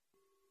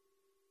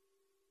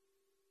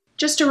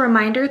Just a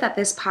reminder that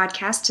this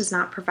podcast does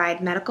not provide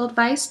medical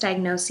advice,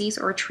 diagnoses,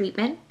 or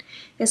treatment.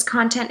 This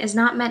content is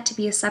not meant to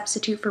be a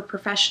substitute for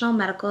professional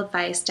medical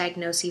advice,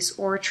 diagnoses,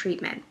 or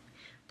treatment.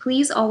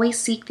 Please always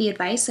seek the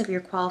advice of your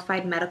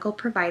qualified medical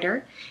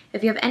provider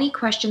if you have any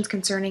questions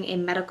concerning a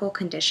medical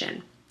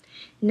condition.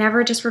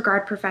 Never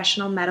disregard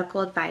professional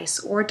medical advice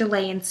or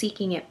delay in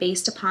seeking it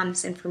based upon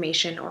this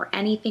information or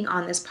anything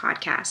on this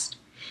podcast.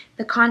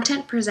 The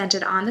content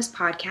presented on this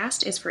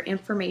podcast is for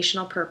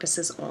informational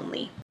purposes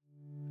only.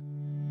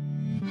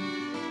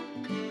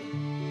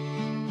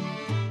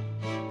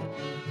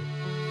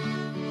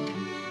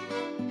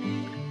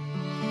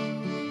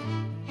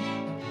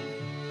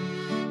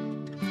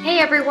 Hey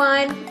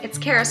everyone, it's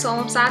Kara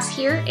Solomsas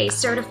here, a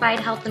certified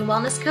health and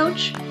wellness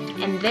coach,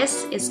 and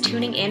this is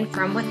Tuning In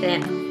From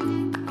Within.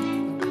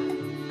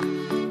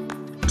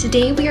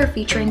 Today we are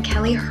featuring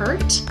Kelly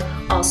Hurt,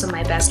 also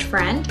my best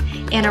friend,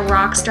 and a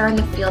rock star in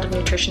the field of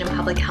nutrition and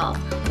public health.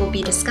 We'll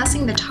be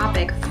discussing the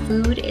topic,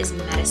 Food is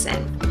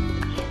Medicine.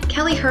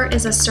 Kelly Hurt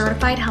is a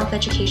certified health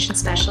education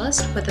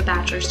specialist with a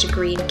bachelor's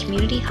degree in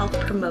community health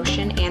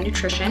promotion and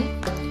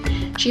nutrition.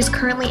 She is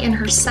currently in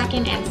her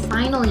second and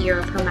final year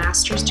of her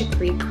master's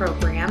degree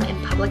program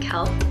in public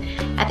health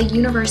at the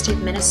University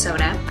of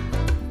Minnesota.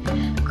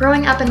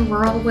 Growing up in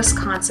rural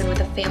Wisconsin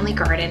with a family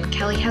garden,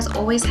 Kelly has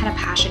always had a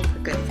passion for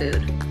good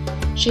food.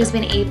 She has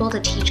been able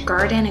to teach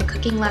garden and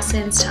cooking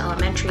lessons to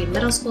elementary and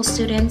middle school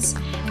students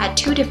at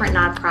 2 different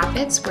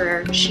nonprofits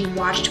where she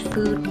watched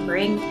food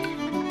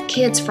bring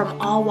kids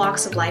from all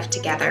walks of life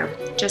together,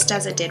 just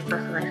as it did for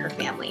her and her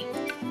family.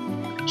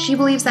 She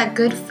believes that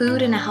good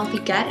food and a healthy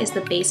gut is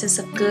the basis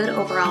of good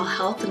overall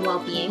health and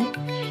well-being,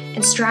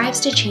 and strives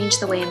to change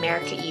the way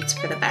America eats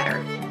for the better.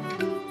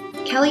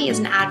 Kelly is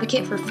an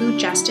advocate for food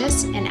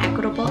justice and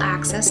equitable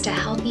access to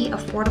healthy,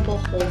 affordable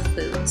whole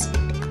foods.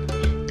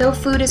 Though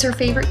food is her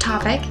favorite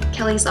topic,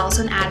 Kelly is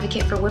also an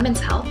advocate for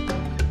women's health.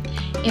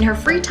 In her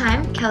free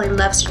time, Kelly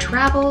loves to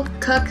travel,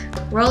 cook,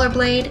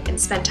 rollerblade, and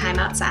spend time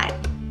outside.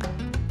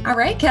 All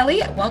right,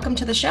 Kelly, welcome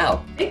to the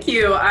show. Thank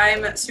you.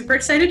 I'm super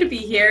excited to be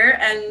here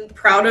and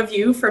proud of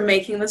you for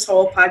making this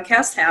whole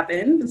podcast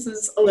happen. This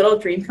is a little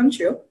dream come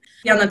true.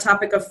 On the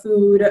topic of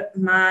food,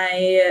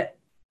 my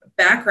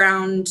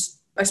background,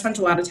 I spent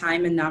a lot of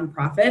time in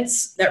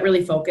nonprofits that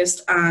really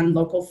focused on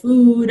local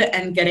food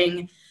and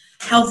getting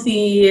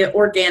healthy,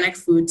 organic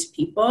food to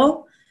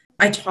people.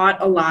 I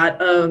taught a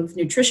lot of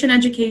nutrition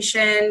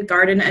education,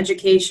 garden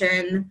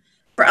education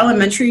for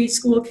elementary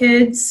school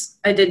kids.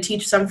 I did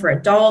teach some for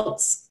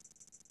adults.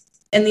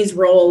 In these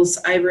roles,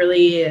 I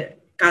really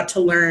got to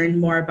learn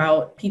more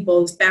about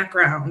people's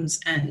backgrounds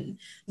and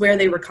where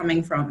they were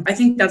coming from. I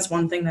think that's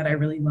one thing that I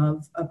really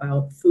love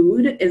about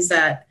food is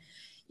that,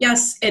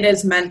 yes, it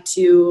is meant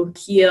to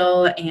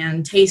heal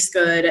and taste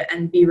good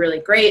and be really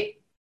great,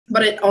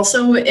 but it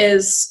also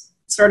is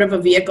sort of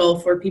a vehicle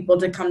for people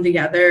to come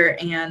together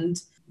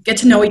and get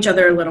to know each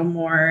other a little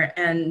more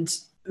and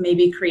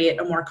maybe create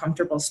a more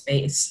comfortable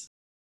space.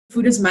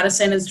 Food is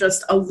Medicine is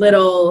just a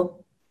little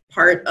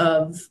part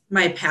of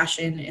my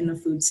passion in the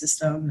food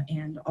system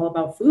and all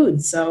about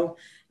food. So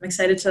I'm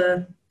excited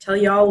to tell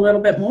you all a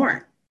little bit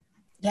more.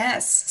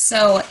 Yes.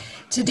 So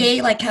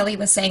today, like Kelly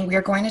was saying, we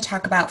are going to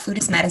talk about Food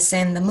is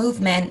Medicine, the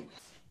movement,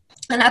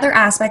 and other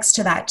aspects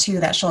to that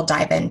too that she'll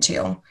dive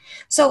into.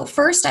 So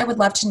first, I would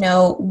love to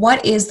know,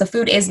 what is the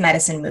Food is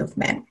Medicine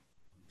movement?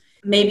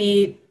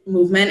 Maybe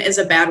movement is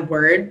a bad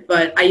word,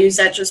 but I use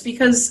that just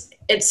because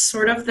it's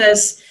sort of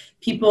this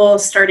people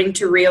starting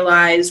to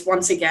realize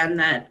once again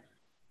that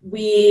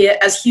we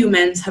as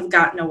humans have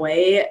gotten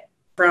away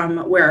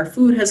from where our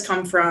food has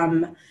come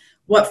from,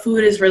 what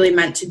food is really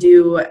meant to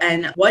do,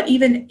 and what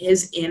even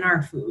is in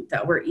our food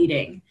that we're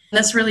eating.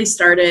 This really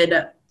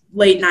started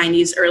late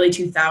 90s, early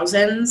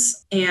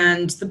 2000s,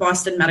 and the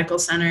Boston Medical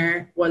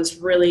Center was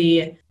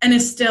really, and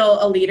is still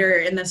a leader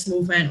in this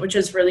movement, which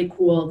is really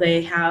cool.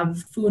 They have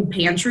food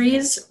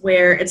pantries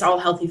where it's all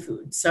healthy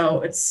food.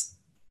 So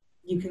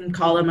you can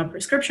call them a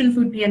prescription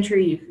food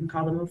pantry, you can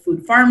call them a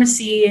food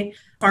pharmacy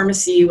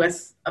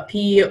with a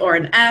P or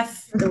an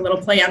F, a little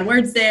play on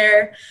words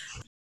there.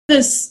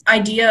 This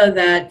idea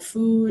that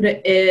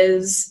food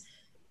is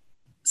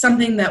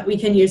something that we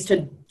can use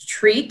to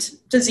treat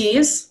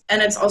disease,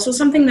 and it's also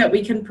something that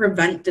we can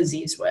prevent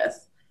disease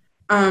with.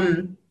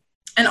 And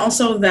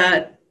also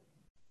that,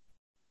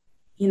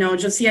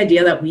 just the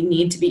idea that we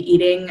need to be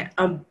eating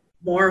a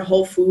more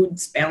whole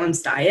foods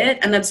balanced diet,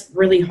 and that's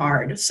really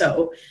hard.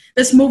 So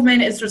this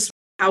movement is just,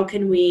 how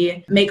can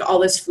we make all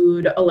this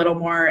food a little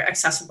more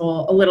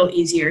accessible, a little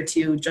easier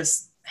to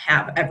just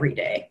have every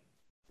day?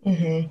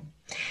 Mm-hmm.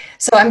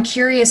 So I'm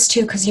curious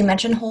too, because you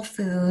mentioned whole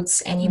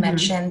foods and you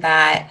mentioned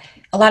that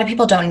a lot of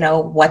people don't know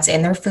what's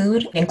in their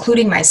food,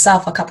 including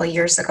myself a couple of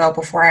years ago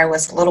before I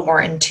was a little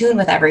more in tune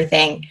with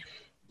everything.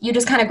 You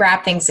just kind of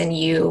grab things and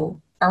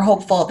you are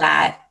hopeful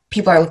that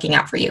people are looking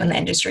out for you in the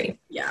industry.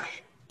 Yeah.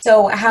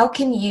 So how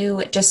can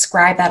you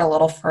describe that a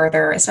little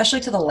further, especially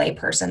to the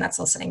layperson that's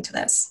listening to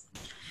this?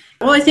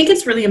 Well, I think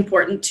it's really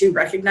important to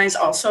recognize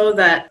also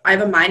that I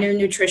have a minor in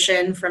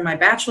nutrition from my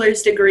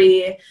bachelor's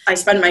degree. I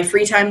spend my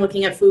free time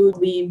looking at food.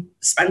 We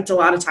spent a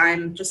lot of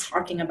time just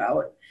talking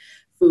about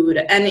food.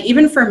 And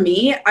even for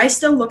me, I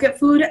still look at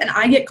food and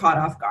I get caught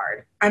off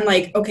guard. I'm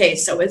like, okay,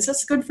 so is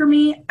this good for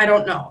me? I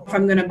don't know. If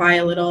I'm going to buy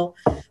a little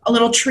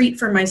treat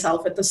for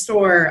myself at the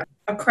store,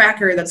 a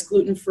cracker that's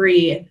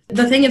gluten-free.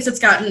 The thing is, it's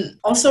gotten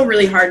also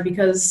really hard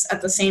because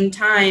at the same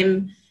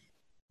time,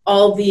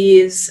 all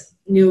these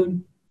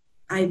new,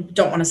 I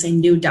don't want to say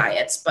new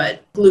diets,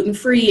 but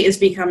gluten-free is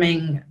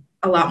becoming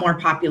a lot more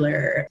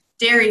popular.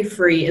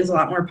 Dairy-free is a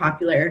lot more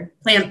popular.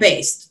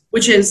 Plant-based,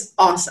 which is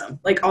awesome.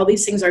 Like, all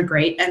these things are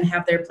great and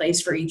have their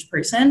place for each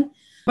person.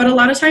 But a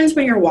lot of times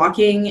when you're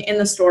walking in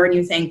the store and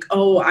you think,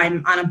 oh,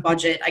 I'm on a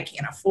budget, I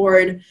can't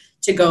afford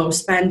to go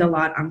spend a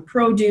lot on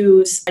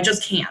produce, I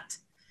just can't.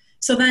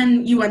 So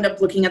then you end up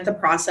looking at the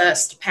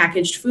processed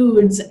packaged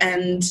foods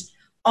and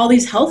all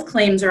these health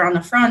claims are on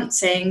the front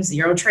saying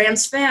 0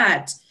 trans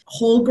fat,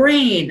 whole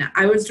grain.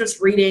 I was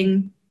just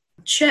reading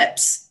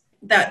chips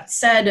that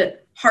said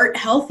heart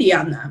healthy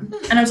on them.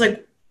 And I was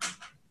like,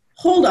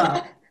 hold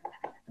up,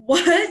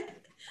 what?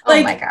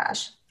 Oh my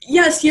gosh.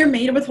 Yes, you're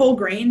made with whole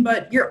grain,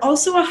 but you're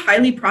also a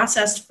highly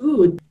processed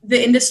food.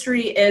 The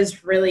industry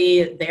is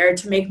really there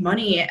to make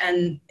money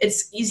and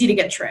it's easy to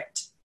get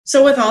tricked.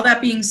 So with all that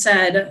being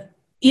said,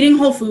 eating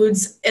whole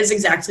foods is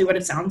exactly what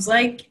it sounds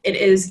like. It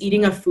is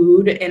eating a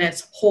food in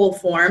its whole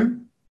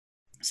form.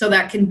 So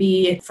that can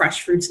be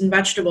fresh fruits and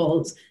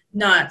vegetables,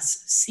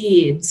 nuts,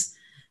 seeds,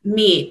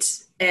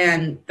 meat,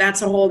 and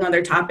that's a whole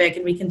nother topic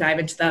and we can dive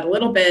into that a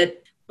little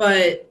bit.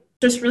 But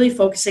just really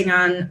focusing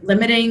on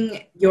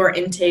limiting your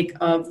intake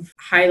of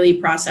highly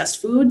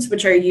processed foods,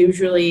 which are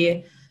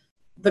usually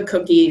the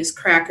cookies,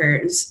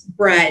 crackers,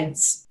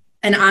 breads.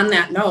 And on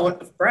that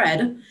note of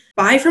bread,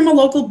 buy from a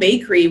local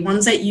bakery,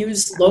 ones that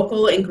use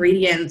local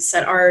ingredients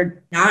that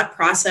are not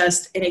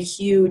processed in a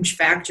huge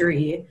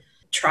factory.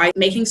 Try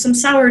making some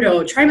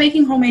sourdough, try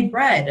making homemade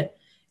bread.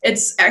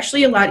 It's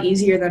actually a lot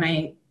easier than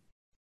I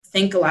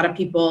think a lot of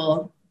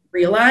people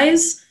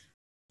realize.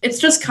 It's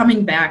just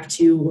coming back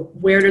to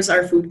where does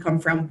our food come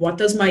from? What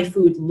does my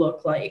food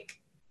look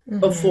like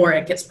before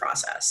it gets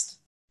processed?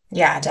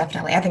 Yeah,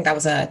 definitely. I think that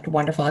was a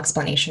wonderful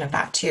explanation of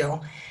that too.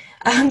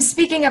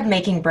 Speaking of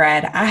making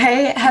bread, I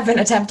have been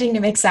attempting to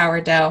make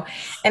sourdough,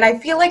 and I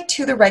feel like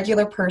to the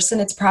regular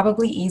person, it's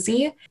probably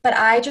easy, but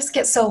I just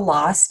get so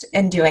lost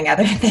in doing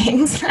other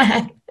things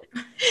that,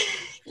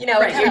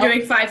 right, you're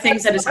doing 5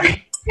 things at a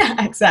time.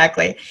 Yeah,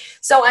 exactly.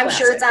 So I'm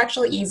sure it's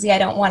actually easy. I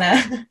don't want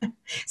to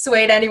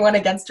sway anyone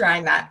against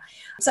trying that.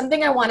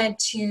 Something I wanted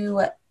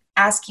to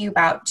ask you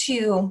about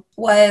too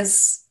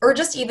was, or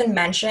just even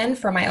mention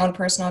from my own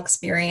personal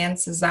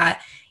experience, is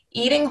that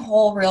eating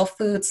whole real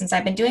food, since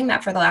I've been doing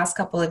that for the last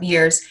couple of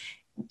years,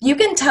 you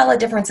can tell a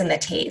difference in the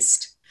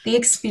taste. The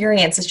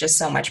experience is just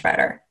so much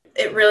better.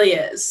 It really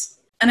is.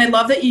 And I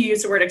love that you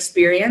use the word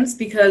experience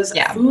because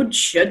food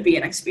should be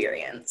an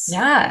experience.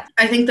 Yeah.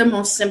 I think the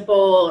most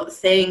simple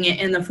thing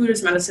in the food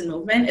is medicine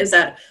movement is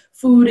that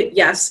food,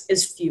 yes,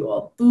 is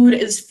fuel. Food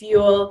is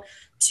fuel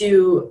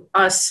to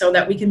us so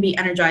that we can be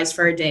energized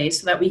for our day,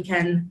 so that we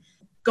can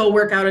go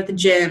work out at the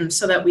gym,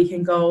 so that we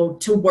can go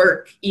to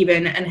work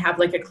even and have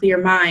like a clear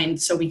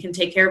mind, so we can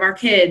take care of our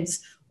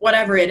kids,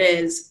 whatever it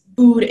is.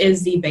 Food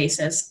is the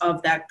basis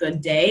of that good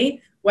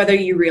day, whether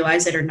you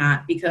realize it or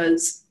not,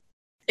 because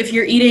if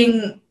you're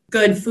eating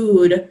good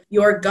food,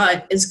 your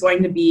gut is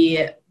going to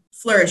be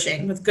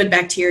flourishing with good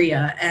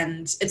bacteria,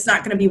 and it's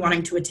not going to be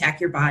wanting to attack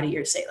your body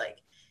or say like,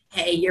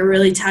 hey, you're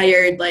really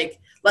tired, like,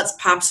 let's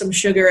pop some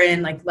sugar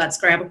in, like, let's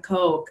grab a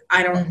Coke.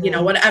 I don't,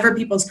 whatever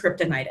people's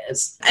kryptonite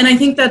is. And I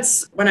think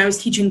that's when I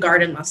was teaching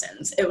garden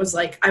lessons. It was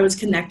like I was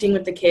connecting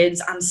with the kids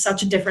on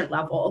such a different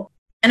level.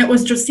 And it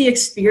was just the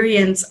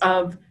experience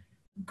of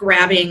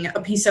grabbing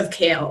a piece of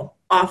kale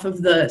off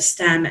of the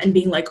stem and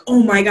being like,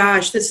 oh my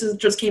gosh,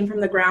 just came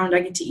from the ground. I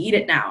get to eat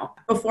it now.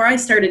 Before I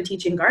started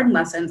teaching garden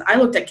lessons, I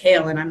looked at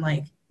kale and I'm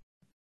like,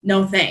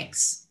 no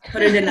thanks.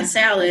 Put it in a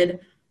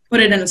salad, put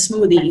it in a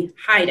smoothie,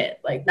 hide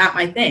it. Like, not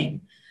my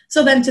thing.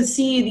 So then to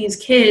see these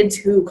kids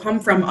who come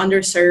from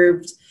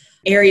underserved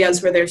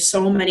areas where there's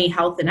so many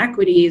health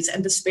inequities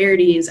and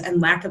disparities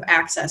and lack of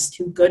access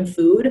to good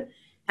food,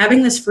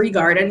 having this free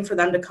garden for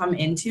them to come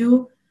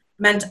into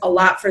meant a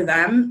lot for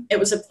them. It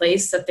was a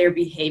place that their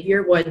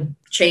behavior would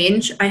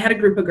change. I had a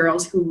group of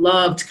girls who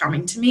loved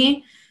coming to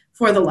me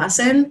for the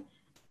lesson.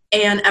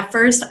 And at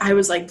first I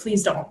was like,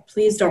 please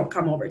don't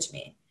come over to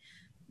me,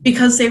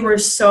 because they were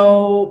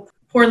so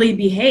poorly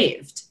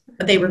behaved.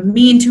 They were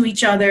mean to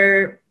each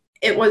other.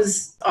 It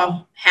was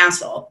a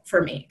hassle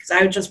for me because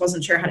I just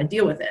wasn't sure how to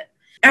deal with it.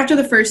 After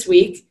the first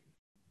week,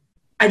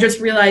 I just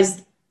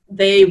realized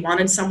they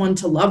wanted someone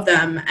to love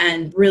them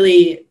and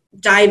really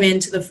dive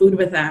into the food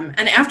with them.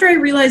 And after I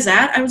realized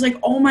that, I was like,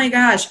 oh my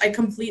gosh, I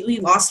completely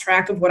lost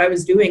track of what I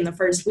was doing the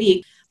first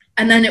week.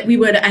 And then we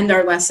would end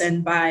our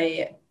lesson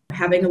by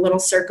having a little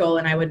circle,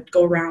 and I would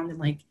go around and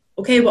like,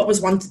 okay, what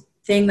was one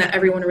thing that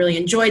everyone really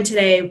enjoyed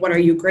today? What are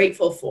you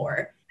grateful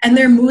for? And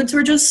their moods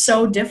were just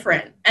so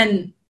different.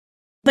 And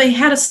they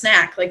had a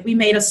snack. Like, we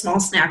made a small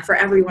snack for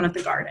everyone at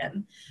the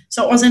garden.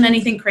 So it wasn't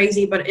anything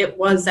crazy, but it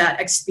was that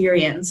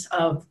experience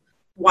of,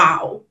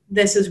 wow,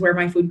 this is where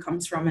my food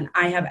comes from and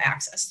I have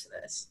access to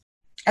this.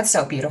 That's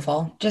so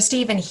beautiful. Just to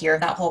even hear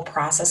that whole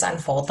process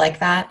unfold like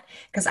that,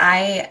 because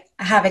I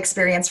have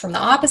experience from the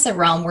opposite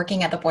realm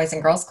working at the Boys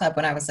and Girls Club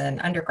when I was an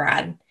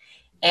undergrad.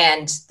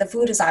 And the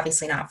food is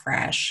obviously not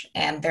fresh.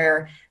 And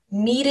they're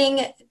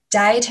meeting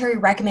dietary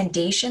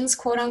recommendations,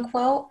 quote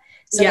unquote.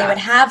 So they would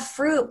have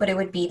fruit, but it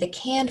would be the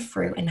canned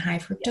fruit and high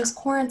fructose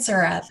corn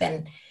syrup.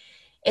 And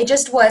it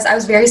just was, I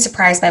was very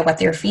surprised by what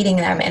they were feeding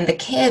them. And the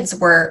kids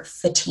were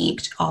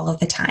fatigued all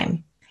of the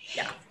time.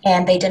 Yeah.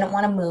 And they didn't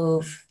want to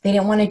move. They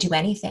didn't want to do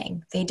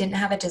anything. They didn't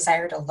have a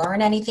desire to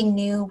learn anything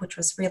new, which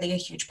was really a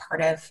huge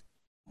part of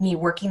me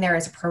working there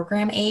as a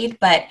program aide.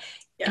 But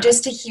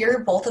just to hear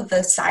both of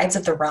the sides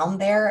of the realm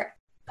there,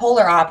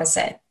 polar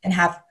opposite, and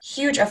have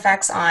huge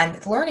effects on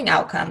learning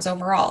outcomes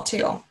overall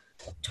too.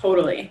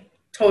 Totally.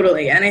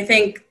 And I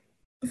think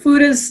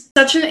food is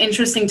such an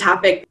interesting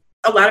topic.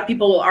 A lot of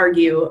people will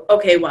argue,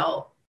 okay,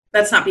 well,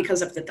 that's not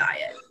because of the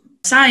diet.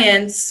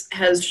 Science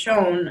has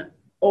shown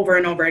over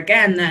and over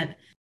again that,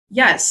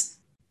 yes,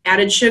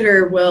 added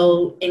sugar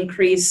will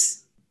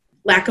increase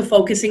lack of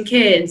focus in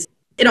kids.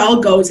 It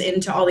all goes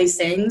into all these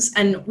things,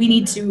 and we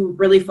need to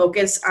really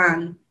focus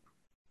on,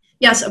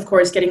 yes, of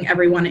course, getting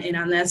everyone in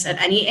on this at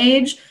any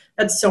age.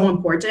 That's so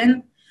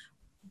important.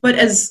 But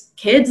as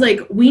kids, like,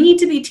 we need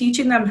to be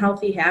teaching them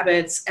healthy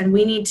habits, and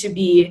we need to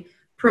be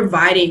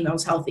providing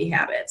those healthy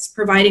habits,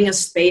 providing a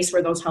space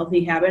where those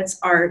healthy habits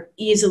are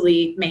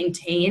easily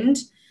maintained.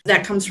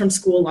 That comes from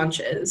school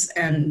lunches.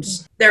 And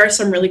there are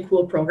some really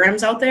cool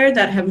programs out there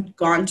that have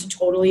gone to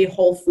totally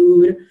whole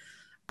food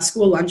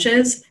school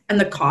lunches, and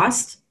the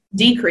cost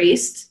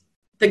decreased.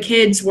 The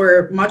kids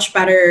were much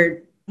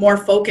better, more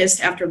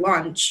focused after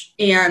lunch,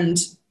 and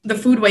the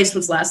food waste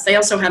was less. They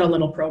also had a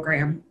little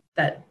program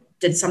that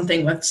did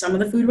something with some of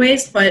the food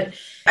waste. But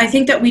I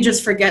think that we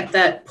just forget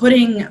that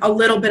putting a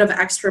little bit of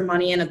extra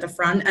money in at the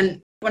front,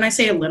 and when I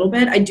say a little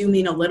bit, I do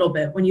mean a little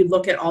bit when you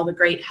look at all the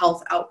great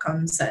health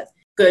outcomes that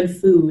good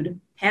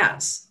food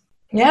has.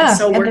 Yeah, it's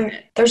so worth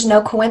it. There's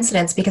no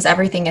coincidence because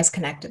everything is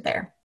connected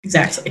there.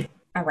 Exactly.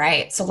 All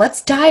right, so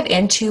let's dive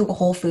into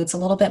Whole Foods a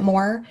little bit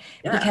more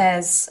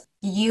because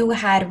you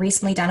had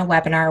recently done a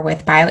webinar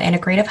with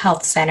Biointegrative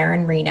Health Center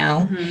in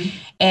Reno,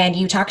 and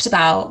you talked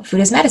about food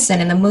as medicine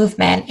and the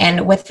movement.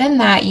 And within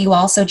that, you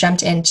also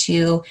jumped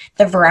into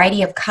the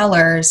variety of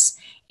colors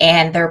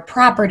and their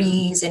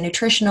properties and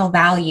nutritional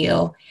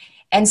value.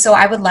 And so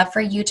I would love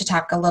for you to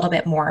talk a little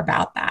bit more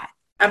about that.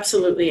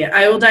 Absolutely.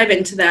 I will dive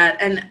into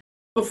that. And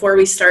before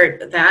we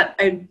start that,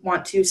 I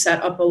want to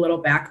set up a little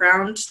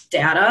background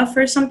data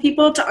for some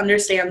people to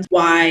understand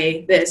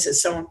why this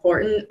is so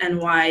important and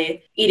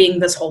why eating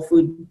this whole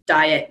food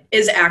diet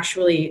is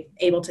actually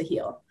able to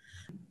heal.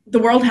 The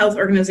World Health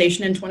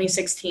Organization in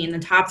 2016, the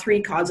top 3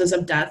 causes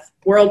of death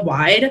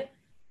worldwide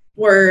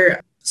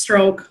were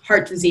stroke,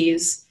 heart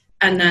disease,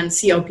 and then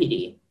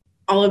COPD.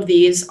 All of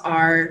these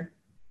are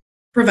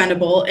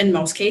preventable in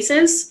most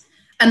cases.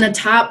 And the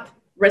top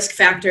risk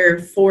factor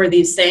for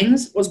these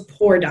things was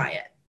poor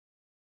diet,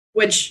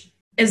 which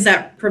is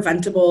that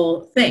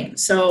preventable thing.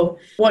 So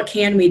what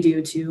can we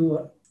do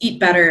to eat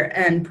better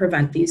and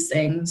prevent these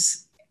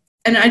things?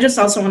 And I just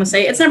also want to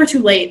say it's never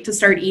too late to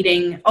start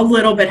eating a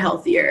little bit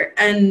healthier.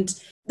 And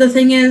the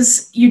thing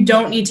is, you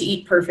don't need to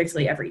eat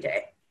perfectly every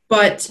day,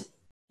 but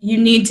you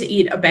need to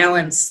eat a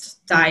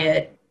balanced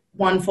diet,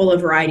 one full of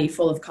variety,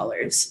 full of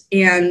colors.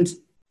 And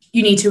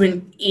you need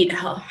to eat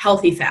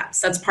healthy fats.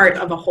 That's part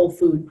of a whole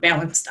food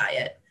balanced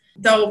diet.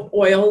 Though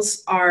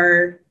oils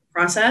are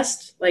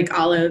processed, like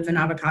olive and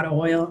avocado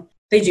oil,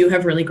 they do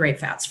have really great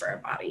fats for our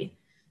body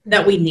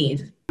that we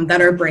need,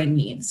 that our brain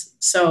needs.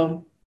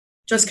 So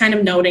just kind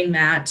of noting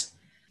that.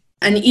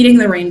 And eating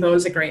the rainbow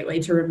is a great way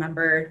to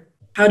remember,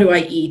 how do I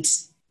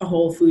eat a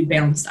whole food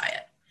balanced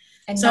diet?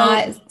 And so,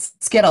 not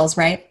Skittles,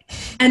 right?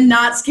 And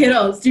not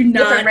Skittles. Do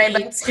not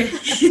eat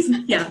Skittles.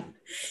 Yeah.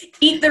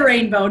 Eat the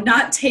rainbow,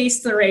 not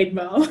taste the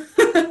rainbow.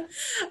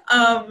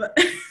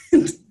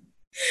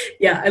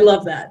 Yeah, I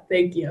love that.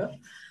 Thank you.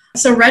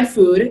 So red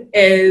food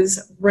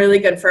is really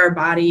good for our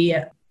body.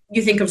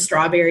 You think of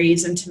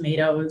strawberries and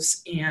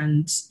tomatoes,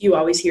 and you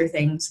always hear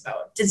things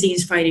about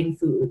disease-fighting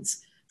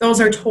foods. Those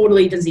are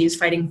totally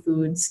disease-fighting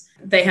foods.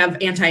 They have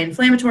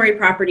anti-inflammatory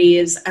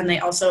properties, and they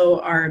also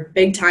are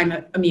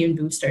big-time immune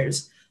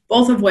boosters,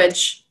 both of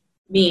which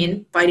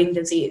mean fighting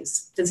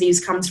disease.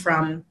 Disease comes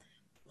from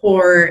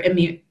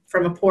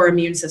a poor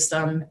immune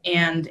system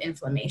and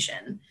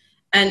inflammation.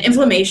 And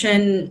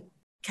inflammation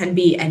can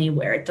be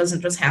anywhere. It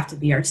doesn't just have to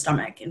be our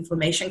stomach.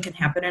 Inflammation can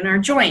happen in our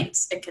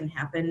joints. It can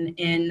happen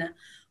in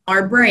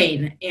our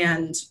brain.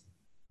 And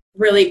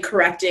really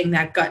correcting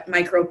that gut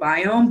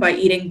microbiome by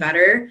eating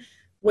better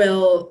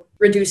will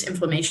reduce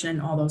inflammation in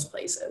all those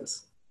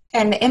places.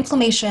 And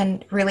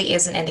inflammation really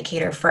is an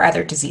indicator for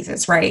other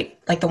diseases, right?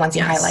 Like the ones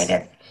you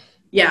highlighted.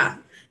 Yeah.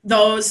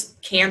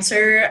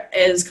 Cancer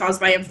is caused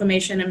by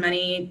inflammation in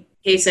many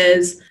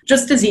cases.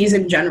 Just disease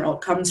in general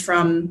comes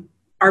from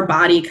our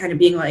body kind of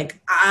being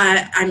like,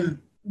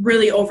 I'm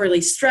really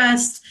overly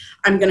stressed.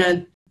 I'm going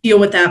to deal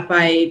with that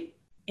by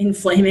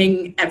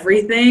inflaming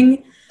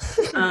everything.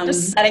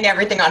 Just setting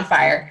everything on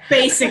fire.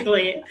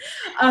 Basically.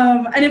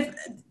 And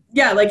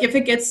if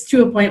it gets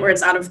to a point where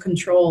it's out of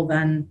control,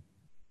 then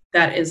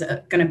that is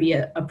going to be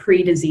a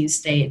pre-disease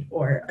state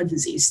or a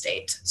disease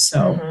state.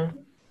 So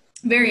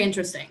very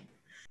interesting.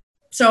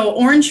 So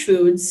orange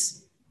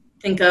foods,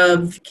 think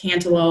of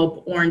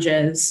cantaloupe,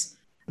 oranges,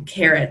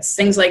 carrots,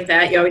 things like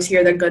that. You always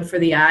hear they're good for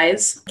the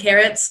eyes.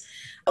 Carrots.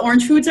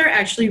 Orange foods are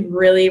actually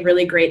really,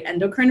 really great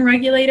endocrine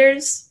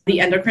regulators. The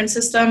endocrine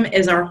system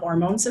is our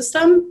hormone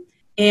system,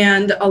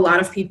 and a lot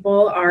of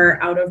people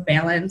are out of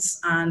balance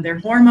on their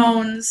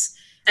hormones,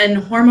 and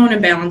hormone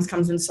imbalance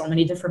comes in so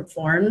many different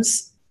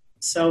forms.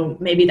 So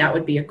maybe that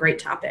would be a great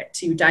topic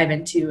to dive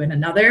into in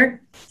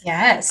another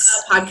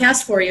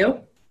podcast for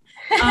you.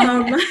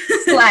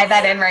 Slide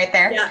that in right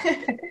there.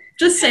 Yeah.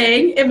 Just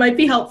saying, it might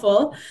be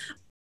helpful.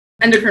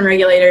 Endocrine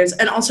regulators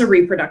and also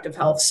reproductive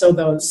health. So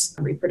those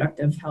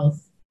reproductive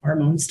health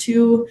hormones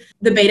too.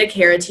 The beta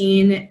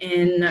carotene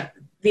in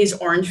these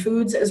orange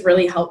foods is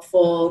really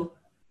helpful.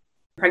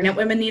 Pregnant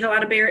women need a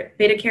lot of beta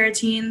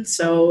carotene.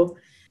 So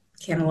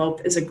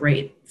cantaloupe is a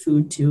great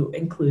food to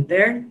include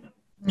there.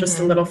 Just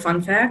a little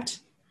fun fact.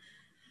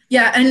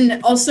 Yeah,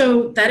 and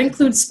also that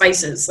includes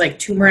spices, like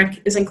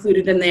turmeric is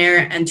included in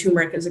there, and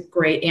turmeric is a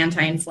great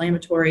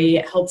anti-inflammatory.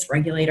 It helps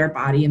regulate our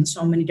body in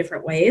so many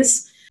different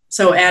ways.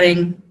 So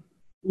adding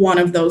one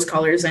of those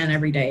colors in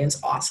every day is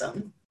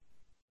awesome.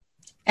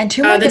 And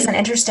turmeric is an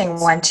interesting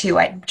one too.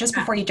 Just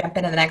before you jump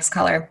into the next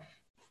color,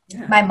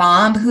 my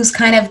mom, who's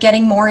kind of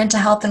getting more into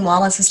health and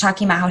wellness, is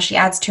talking about how she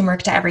adds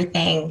turmeric to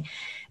everything.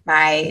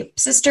 My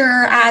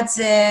sister adds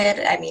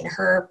it. I mean,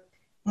 her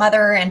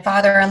mother and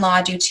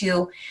father-in-law do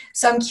too.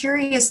 So I'm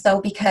curious though,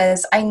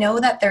 because I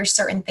know that there's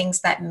certain things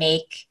that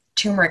make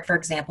turmeric, for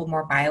example,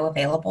 more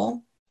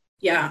bioavailable.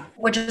 Yeah.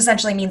 Which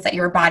essentially means that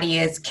your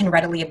body can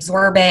readily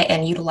absorb it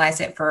and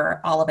utilize it for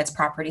all of its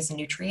properties and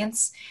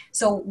nutrients.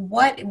 So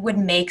what would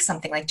make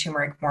something like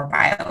turmeric more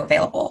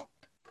bioavailable?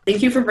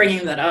 Thank you for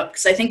bringing that up,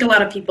 because I think a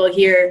lot of people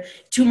hear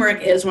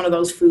turmeric is one of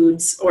those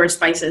foods or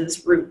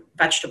spices, root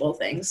vegetable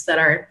things that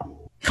are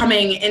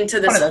coming into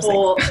this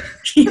whole...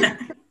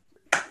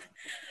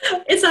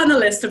 It's on the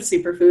list of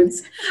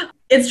superfoods.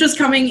 It's just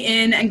coming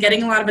in and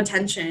getting a lot of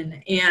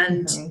attention.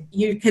 And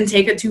you can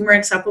take a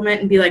turmeric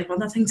supplement and be like, well,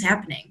 nothing's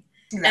happening.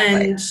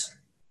 Exactly. And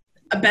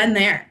I've been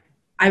there.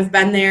 I've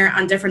been there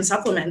on different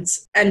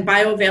supplements. And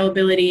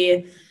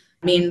bioavailability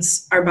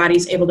means our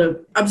body's able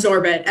to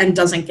absorb it and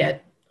doesn't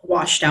get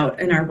washed out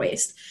in our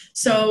waste.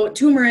 So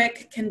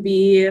turmeric can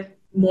be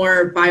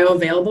more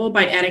bioavailable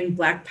by adding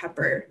black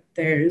pepper.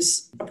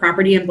 There's a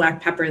property in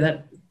black pepper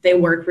that they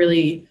work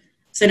really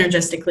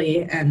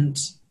synergistically, and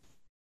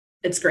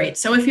it's great.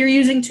 So if you're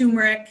using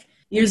turmeric,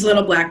 use a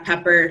little black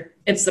pepper.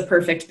 It's the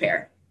perfect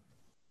pair.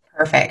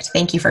 Perfect.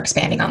 Thank you for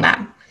expanding on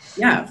that.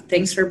 Yeah,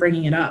 thanks for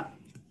bringing it up.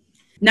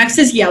 Next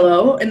is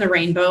yellow in the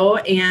rainbow,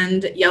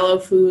 and yellow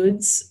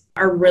foods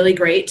are really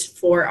great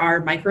for our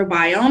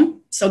microbiome,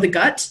 so the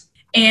gut,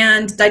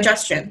 and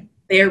digestion.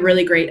 They are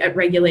really great at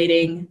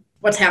regulating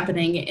what's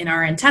happening in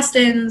our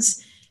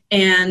intestines,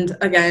 and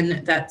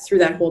again, that through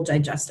that whole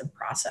digestive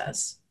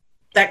process.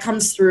 That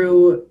comes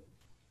through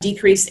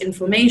decreased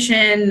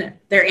inflammation.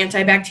 They're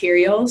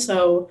antibacterial,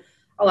 so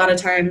a lot of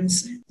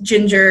times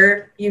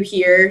ginger, you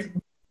hear,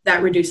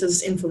 that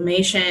reduces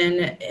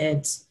inflammation.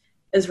 It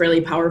is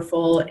really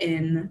powerful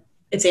in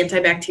its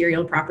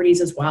antibacterial properties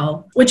as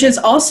well, which is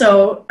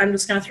also, I'm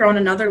just going to throw in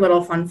another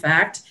little fun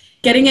fact,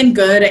 getting in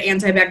good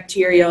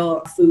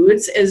antibacterial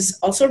foods is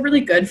also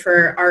really good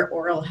for our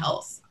oral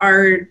health.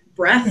 Our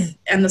breath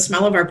and the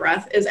smell of our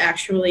breath is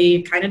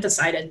actually kind of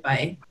decided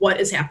by what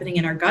is happening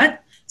in our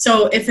gut.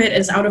 So if it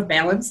is out of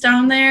balance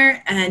down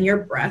there and your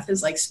breath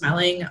is like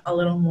smelling a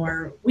little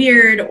more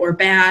weird or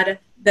bad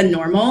than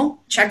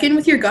normal, check in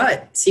with your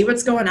gut, see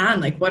what's going on.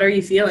 Like, what are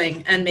you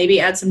feeling? And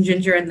maybe add some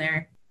ginger in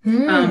there.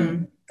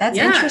 That's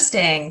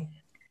interesting.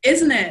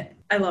 Isn't it?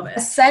 I love it.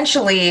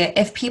 Essentially,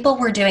 if people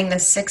were doing the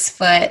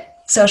 6-foot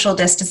social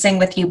distancing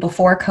with you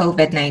before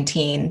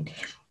COVID-19,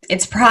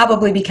 it's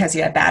probably because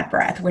you had bad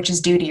breath, which is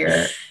due to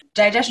your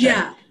digestion.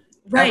 Yeah,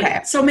 right.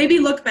 Okay. So maybe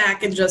look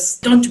back and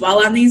just don't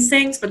dwell on these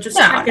things, but just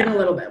check in a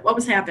little bit. What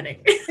was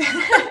happening?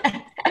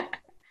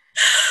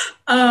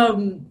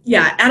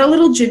 Add a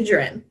little ginger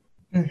in.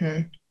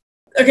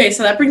 Mm-hmm. Okay,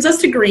 so that brings us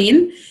to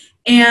green.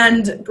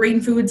 And green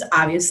foods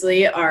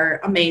obviously are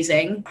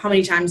amazing. How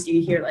many times do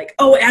you hear like,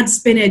 oh, add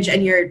spinach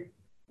and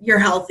you're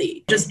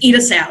healthy. Just eat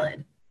a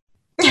salad.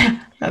 Right.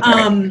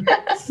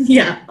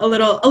 A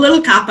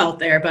little cop out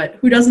there, but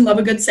who doesn't love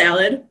a good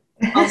salad?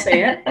 I'll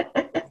say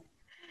it.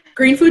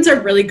 Green foods are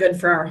really good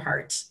for our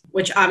heart,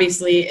 which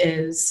obviously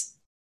is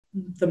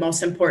the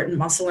most important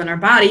muscle in our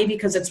body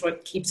because it's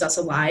what keeps us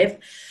alive.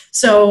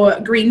 So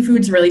green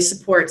foods really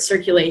support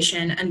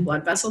circulation and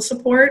blood vessel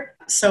support.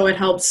 So it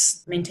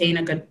helps maintain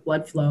a good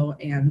blood flow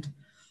and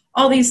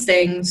all these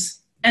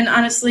things. And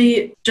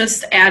honestly,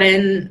 just add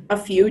in a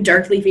few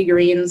dark leafy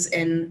greens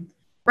in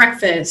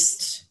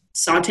breakfast,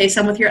 saute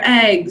some with your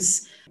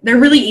eggs. They're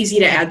really easy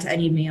to add to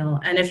any meal.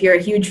 And if you're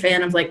a huge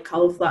fan of like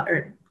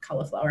broccoli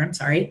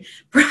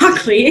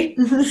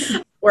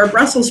or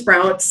Brussels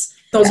sprouts,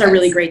 those are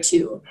really great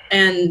too.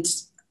 And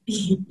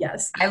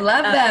yes. I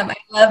love them. I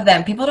love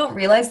them. People don't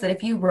realize that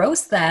if you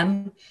roast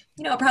them,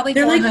 probably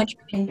 400,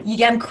 and you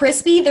get them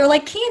crispy, they're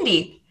like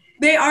candy.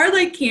 They are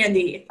like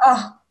candy.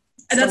 Oh,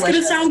 and that's going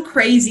to sound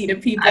crazy to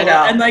people. I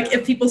know. And like,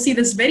 if people see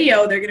this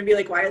video, they're going to be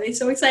like, why are they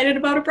so excited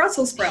about a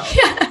Brussels sprout?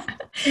 Yeah.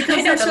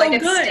 Because they're so like,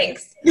 good. It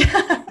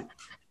stinks.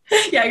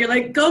 Yeah, you're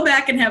like, go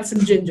back and have some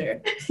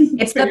ginger.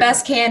 It's the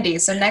best candy.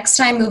 So next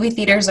time movie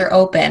theaters are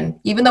open,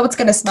 even though it's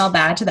going to smell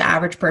bad to the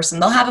average person,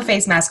 they'll have a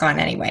face mask on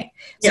anyway.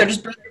 So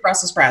just bring your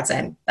Brussels sprouts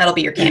in. That'll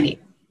be your candy.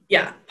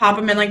 Yeah, pop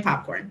them in like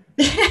popcorn.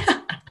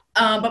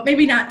 But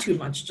maybe not too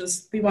much.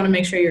 Just we want to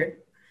make sure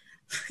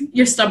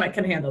your stomach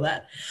can handle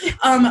that.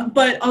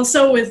 But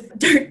also with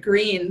dark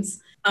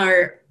greens,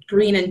 or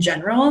green in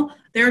general,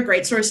 they're a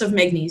great source of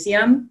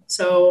magnesium.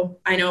 So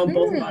I know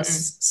both of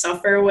us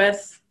suffer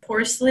with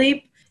poor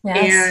sleep.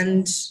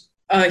 Yes.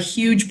 And a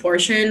huge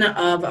portion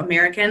of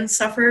Americans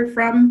suffer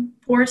from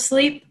poor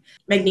sleep.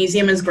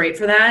 Magnesium is great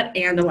for that.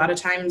 And a lot of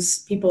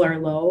times people are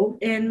low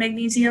in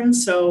magnesium.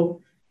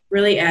 So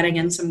really adding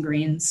in some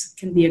greens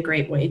can be a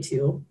great way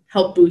to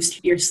help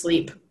boost your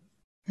sleep.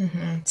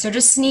 Mm-hmm. So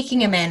just sneaking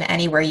them in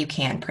anywhere you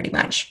can, pretty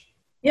much.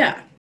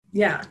 Yeah.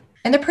 Yeah.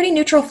 And they're pretty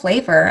neutral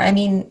flavor. I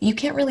mean, you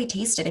can't really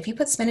taste it. If you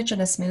put spinach in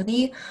a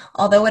smoothie,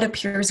 although it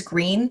appears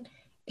green,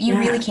 you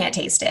really can't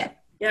taste it.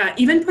 Yeah,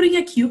 even putting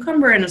a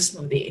cucumber in a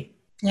smoothie.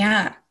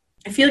 Yeah.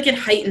 I feel like it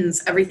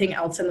heightens everything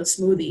else in the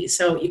smoothie.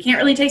 So you can't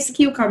really taste the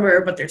cucumber,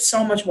 but there's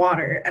so much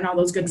water and all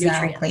those good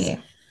nutrients.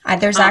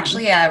 There's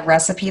actually a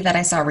recipe that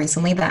I saw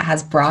recently that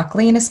has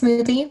broccoli in a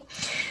smoothie.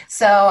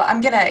 So I'm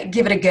going to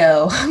give it a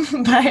go.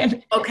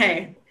 But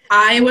okay.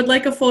 I would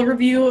like a full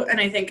review, and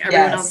I think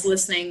everyone else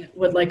listening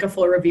would like a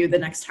full review the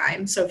next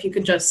time. So if you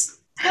could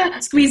just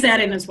squeeze that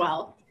in as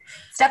well.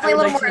 It's definitely a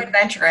little more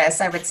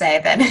adventurous, I would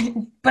say,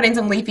 than putting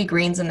some leafy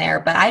greens in there.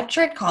 But I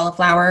tried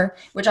cauliflower,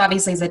 which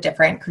obviously is a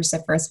different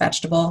cruciferous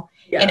vegetable,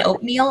 in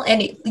oatmeal,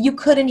 and you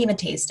couldn't even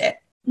taste it.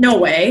 No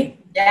way.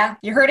 Yeah,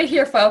 you heard it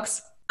here,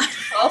 folks.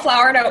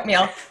 Cauliflower and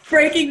oatmeal.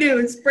 Breaking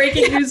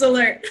news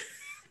alert.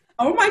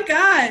 Oh my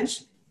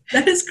gosh.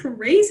 That is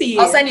crazy.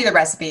 I'll send you the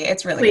recipe.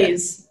 It's really good.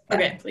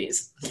 Okay,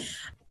 please.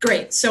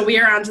 Great. So we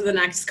are on to the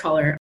next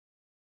color.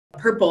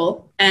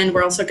 Purple, and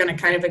we're also going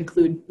to kind of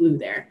include blue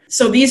there.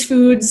 So these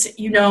foods,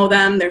 you know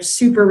them, they're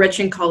super rich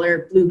in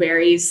color,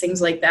 blueberries,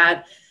 things like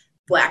that.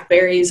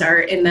 Blackberries are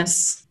in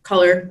this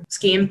color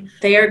scheme.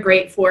 They are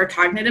great for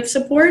cognitive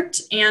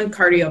support and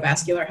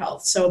cardiovascular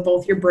health. So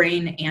both your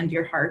brain and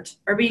your heart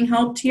are being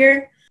helped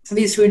here.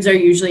 These foods are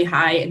usually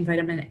high in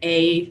vitamin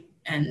A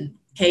and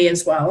K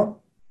as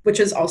well, which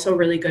is also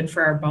really good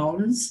for our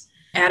bones.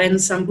 Add in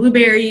some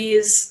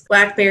blueberries,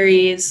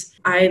 blackberries.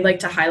 I like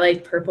to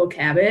highlight purple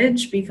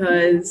cabbage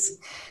because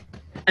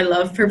I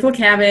love purple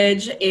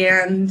cabbage,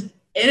 and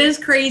it is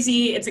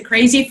crazy. It's a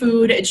crazy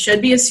food. It should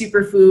be a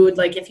superfood.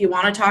 Like, if you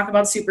want to talk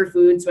about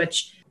superfoods,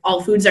 which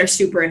all foods are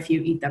super if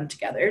you eat them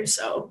together.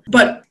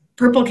 But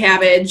purple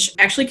cabbage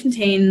actually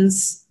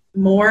contains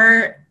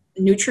more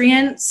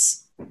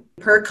nutrients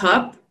per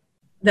cup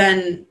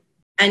than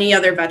any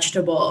other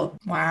vegetable.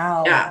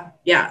 Wow.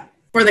 Yeah.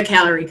 For the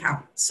calorie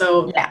count.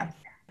 So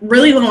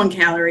really low in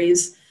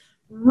calories,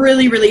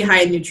 really, really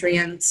high in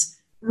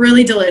nutrients,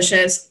 really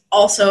delicious.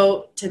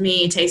 Also, to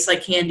me, tastes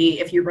like candy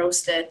if you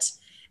roast it,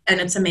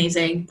 and it's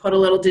amazing. Put a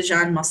little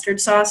Dijon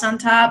mustard sauce on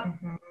top.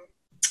 Mm-hmm.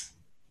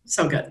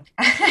 So good.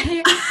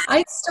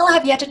 I still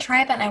have yet to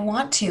try that, and I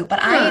want to, but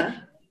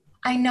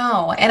I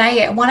know. And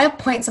I want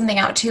to point something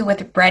out, too,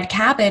 with red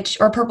cabbage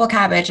or purple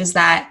cabbage is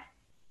that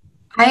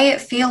I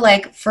feel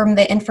like from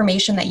the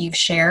information that you've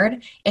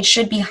shared, it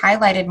should be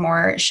highlighted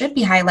more. It should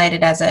be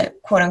highlighted as a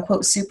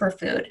quote-unquote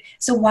superfood.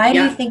 So why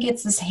do you think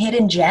it's this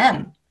hidden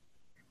gem?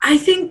 I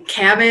think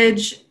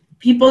cabbage,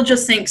 people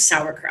just think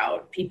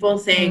sauerkraut. People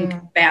think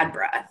bad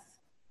breath.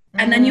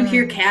 And then you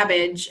hear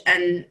cabbage,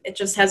 and it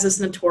just has this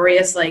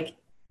notorious, like,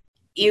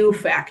 ew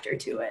factor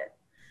to it.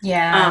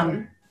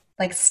 Yeah.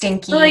 Like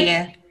stinky.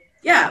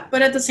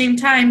 But at the same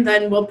time,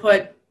 then we'll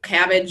put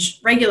cabbage,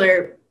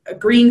 regular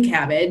green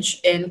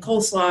cabbage in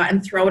coleslaw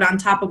and throw it on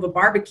top of a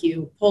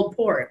barbecue pulled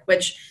pork,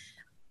 which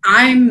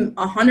I'm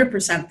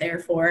 100% there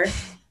for.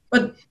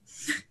 But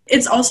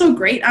it's also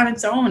great on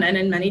its own and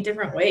in many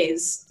different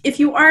ways. If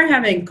you are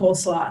having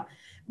coleslaw,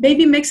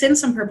 maybe mix in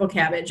some purple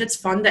cabbage. It's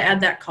fun to add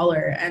that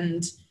color,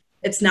 and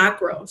it's not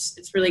gross.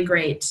 It's really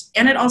great.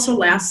 And it also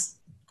lasts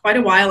quite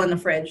a while in the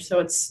fridge. So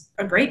it's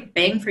a great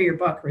bang for your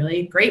buck,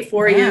 really. Great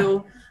for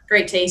you,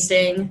 great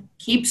tasting,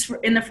 keeps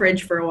in the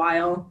fridge for a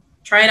while.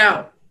 Try it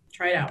out.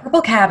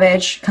 Purple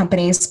Cabbage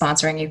Company is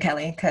sponsoring you,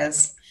 Kelly,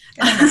 because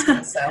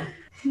so.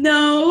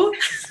 No.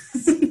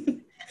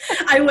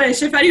 I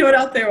wish. If anyone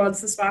out there wants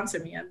to sponsor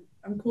me,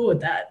 I'm cool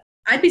with that.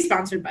 I'd be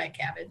sponsored by a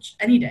cabbage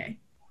any day.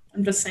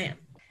 I'm just saying.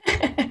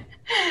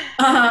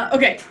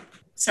 Okay.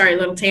 Sorry, a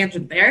little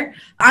tangent there.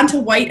 On to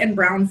white and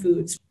brown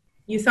foods.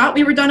 You thought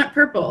we were done at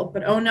purple,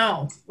 but oh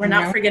no, we're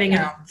not forgetting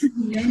it.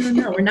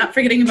 No, we're not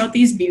forgetting about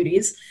these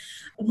beauties.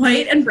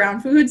 White and brown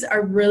foods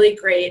are really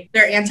great.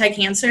 They're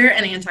anti-cancer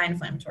and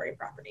anti-inflammatory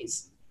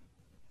properties.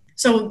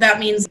 So that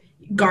means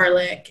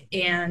garlic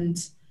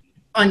and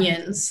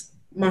onions,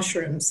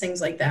 mushrooms, things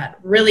like that.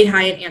 Really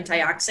high in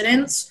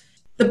antioxidants.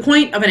 The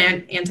point of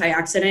an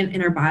antioxidant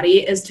in our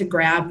body is to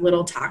grab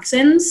little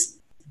toxins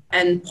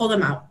and pull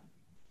them out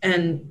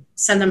and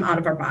send them out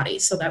of our body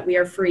so that we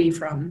are free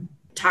from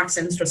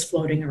toxins just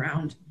floating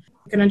around.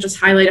 I'm going to just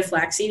highlight a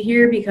flaxseed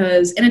here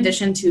because in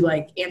addition to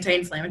like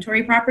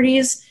anti-inflammatory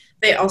properties,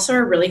 they also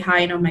are really high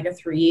in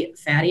omega-3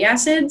 fatty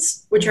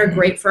acids, which are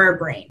great for our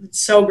brain.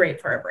 So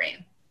great for our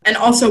brain. And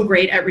also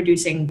great at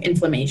reducing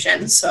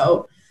inflammation.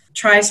 So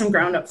try some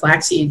ground up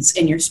flax seeds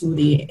in your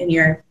smoothie, in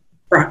your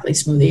broccoli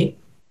smoothie.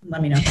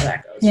 Let me know how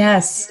that goes.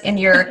 Yes, in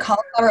your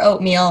cauliflower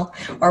oatmeal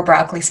or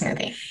broccoli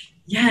smoothie.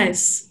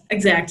 Yes,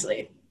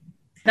 exactly.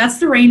 That's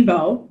the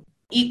rainbow.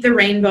 Eat the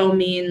rainbow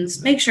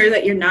means make sure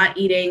that you're not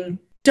eating,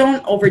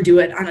 don't overdo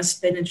it on a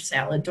spinach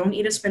salad. Don't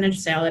eat a spinach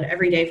salad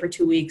every day for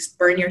 2 weeks.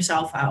 Burn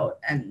yourself out.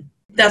 And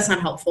that's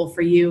not helpful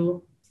for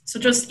you. So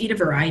just eat a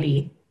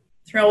variety.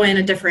 Throw in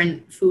a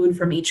different food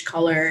from each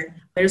color.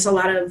 There's a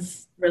lot of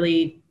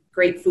really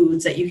great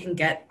foods that you can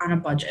get on a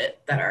budget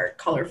that are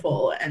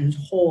colorful and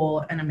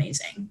whole and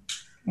amazing.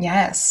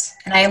 Yes.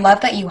 And I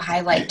love that you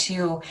highlight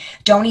too,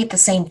 don't eat the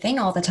same thing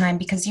all the time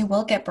because you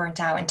will get burnt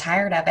out and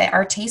tired of it.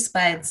 Our taste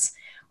buds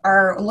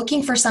are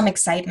looking for some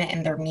excitement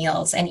in their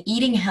meals, and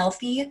eating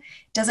healthy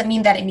doesn't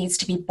mean that it needs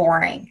to be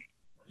boring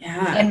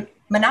and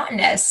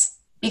monotonous.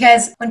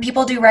 Because when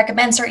people do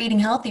recommend start eating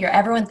healthier,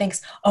 everyone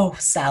thinks, oh,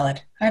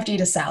 salad. I have to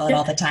eat a salad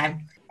all the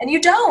time. And you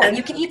don't.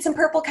 You can eat some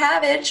purple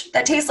cabbage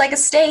that tastes like a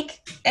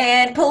steak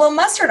and put a little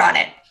mustard on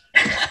it.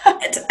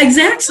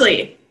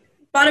 Exactly.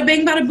 Bada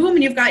bing, bada boom,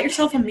 and you've got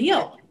yourself a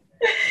meal.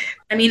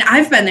 I mean,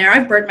 I've been there.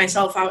 I've burnt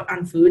myself out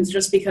on foods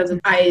just because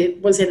I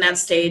was in that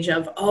stage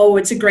of, oh,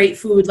 it's a great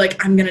food.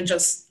 Like, I'm going to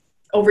just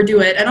overdo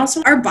it. And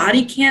also, our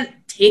body can't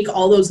take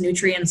all those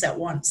nutrients at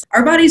once.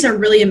 Our bodies are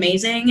really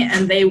amazing,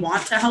 and they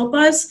want to help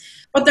us.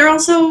 But they're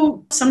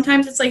also,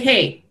 sometimes it's like,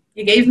 hey,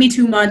 you gave me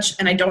too much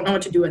and I don't know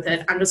what to do with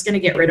it. I'm just going to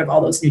get rid of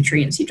all those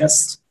nutrients you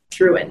just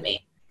threw in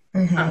me,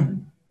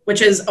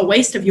 which is a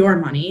waste of your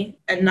money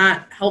and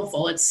not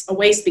helpful. It's a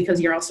waste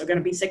because you're also going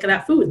to be sick of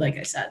that food, like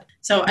I said.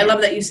 So I love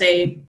that you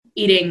say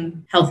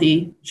eating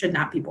healthy should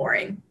not be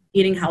boring.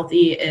 Eating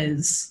healthy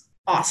is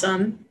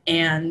awesome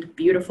and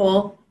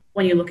beautiful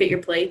when you look at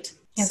your plate.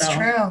 It's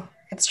true.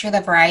 It's true,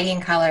 the variety in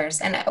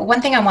colors. And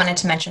one thing I wanted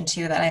to mention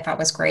too that I thought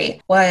was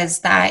great was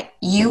that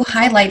you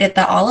highlighted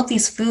that all of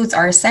these foods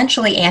are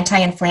essentially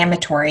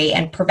anti-inflammatory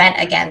and prevent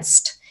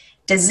against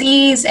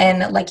disease.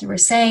 And like you were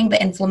saying,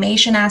 the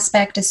inflammation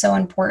aspect is so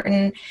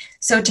important.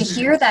 So to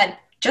hear that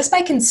just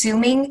by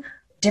consuming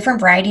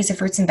different varieties of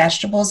fruits and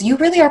vegetables, you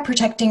really are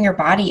protecting your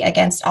body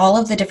against all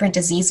of the different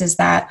diseases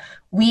that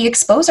we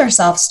expose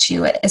ourselves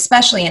to,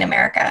 especially in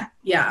America.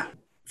 Yeah.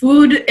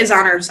 Food is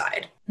on our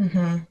side.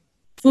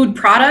 Food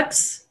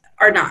products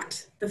are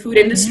not. The food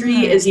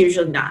industry is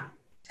usually not.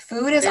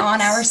 Food is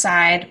on our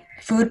side.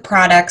 Food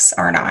products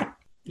are not.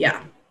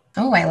 Yeah.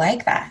 Oh, I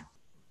like that.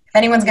 If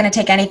anyone's going to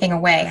take anything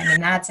away, I mean,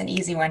 that's an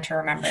easy one to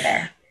remember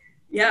there.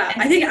 Yeah,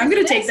 I think I'm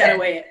going to take that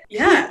away.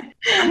 Yeah,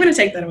 I'm going to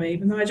take that away,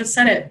 even though I just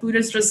said it. Food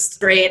is just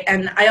great.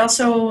 And I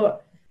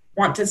also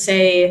want to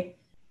say,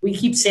 we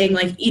keep saying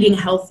like eating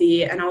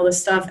healthy and all this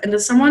stuff. And to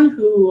someone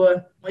who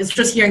is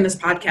just hearing this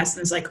podcast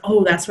and is like,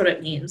 oh, that's what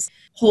it means.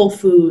 Whole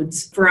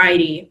foods,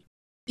 variety.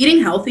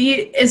 Eating healthy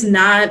is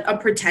not a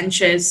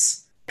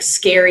pretentious,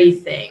 scary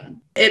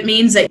thing. It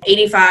means that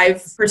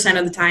 85%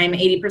 of the time,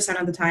 80%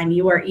 of the time,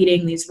 you are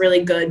eating these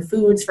really good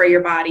foods for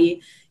your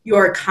body. You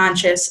are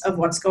conscious of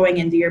what's going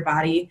into your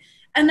body.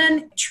 And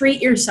then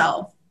treat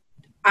yourself.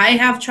 I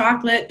have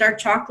chocolate, dark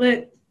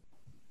chocolate,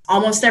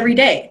 almost every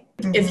day.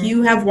 If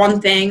you have one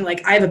thing,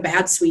 like I have a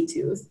bad sweet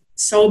tooth,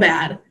 so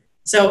bad.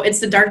 So it's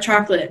the dark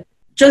chocolate.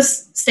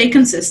 Just stay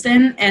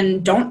consistent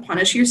and don't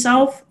punish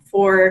yourself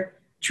for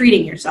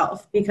treating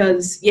yourself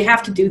because you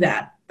have to do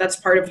that. That's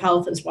part of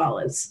health as well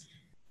as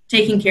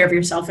taking care of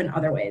yourself in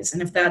other ways.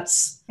 And if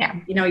that's,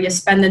 you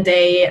spend the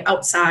day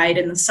outside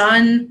in the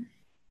sun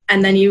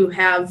and then you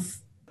have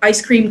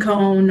ice cream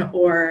cone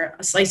or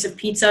a slice of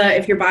pizza,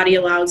 if your body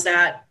allows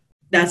that,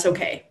 that's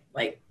okay.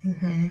 Like,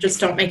 just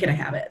don't make it a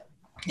habit.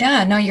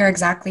 Yeah, no, you're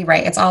exactly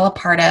right. It's all a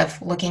part of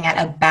looking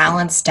at a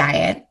balanced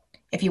diet,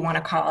 if you want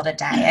to call it a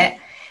diet,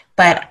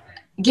 but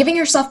giving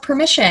yourself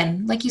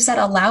permission, like you said,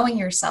 allowing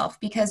yourself,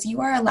 because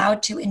you are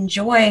allowed to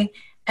enjoy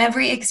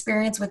every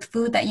experience with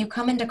food that you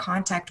come into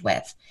contact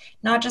with,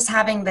 not just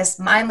having this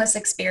mindless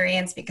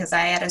experience because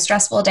I had a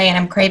stressful day and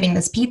I'm craving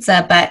this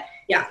pizza, but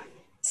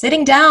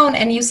sitting down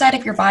and you said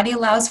if your body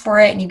allows for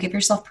it and you give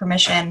yourself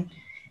permission,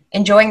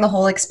 enjoying the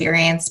whole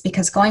experience,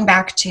 because going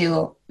back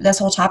to this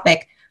whole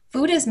topic,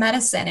 food is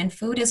medicine and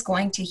food is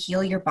going to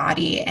heal your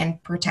body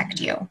and protect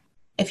you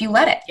if you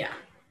let it.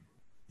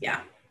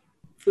 Yeah.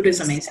 Food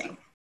is amazing.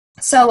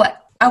 So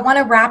I want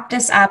to wrap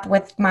this up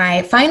with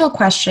my final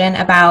question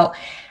about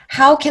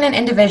How can an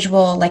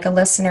individual, like a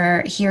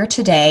listener here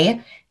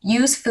today,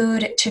 use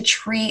food to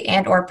treat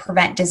and or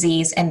prevent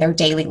disease in their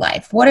daily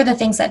life? What are the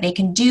things that they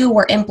can do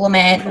or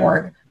implement,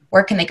 or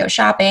where can they go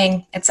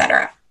shopping,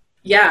 etc.?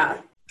 Yeah,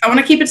 I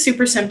want to keep it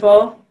super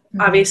simple.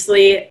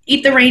 Obviously,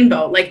 eat the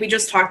rainbow, like we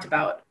just talked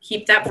about.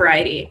 Keep that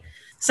variety.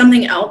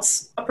 Something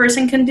else a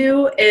person can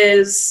do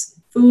is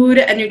food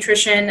and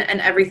nutrition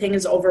and everything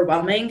is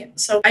overwhelming.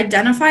 So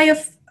identify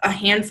a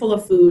handful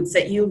of foods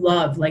that you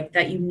love, like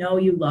that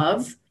you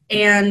love,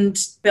 and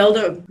build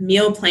a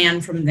meal plan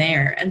from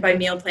there. And by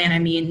meal plan, I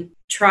mean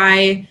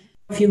try,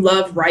 if you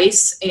love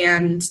rice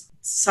and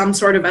some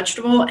sort of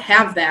vegetable,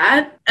 have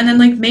that. And then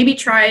like maybe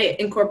try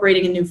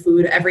incorporating a new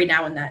food every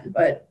now and then.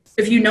 But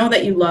if you know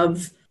that you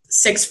love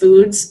 6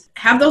 foods,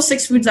 have those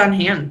 6 foods on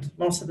hand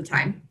most of the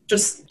time.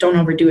 Just don't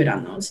overdo it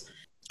on those.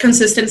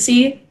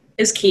 Consistency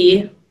is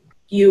key.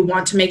 You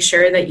want to make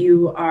sure that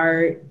you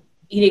are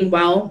eating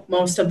well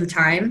most of the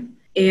time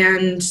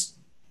and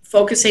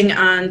focusing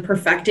on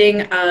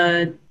perfecting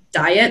a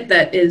diet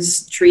that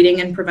is treating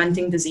and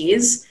preventing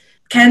disease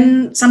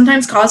can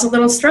sometimes cause a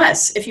little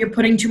stress if you're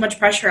putting too much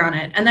pressure on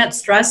it. And that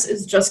stress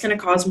is just going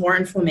to cause more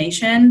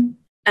inflammation,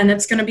 and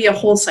it's going to be a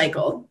whole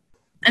cycle.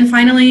 And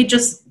finally,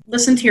 just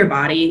listen to your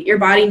body. Your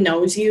body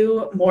knows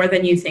you more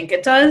than you think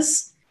it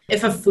does.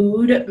 If a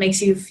food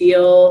makes you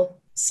feel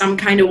some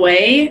kind of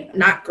way,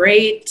 not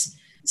great,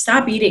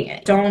 stop eating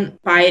it.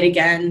 Don't buy it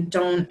again.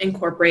 Don't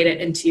incorporate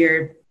it into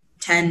your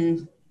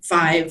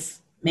 5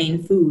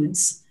 main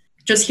foods.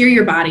 Just hear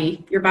your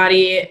body. Your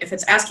body, if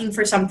it's asking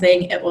for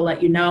something, it will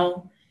let you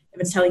know.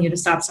 If it's telling you to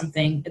stop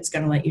something, it's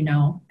going to let you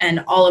know.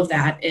 And all of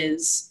that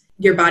is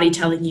your body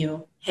telling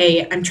you,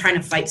 hey, I'm trying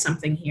to fight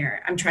something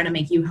here. I'm trying to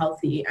make you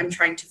healthy. I'm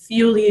trying to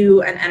fuel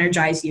you and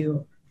energize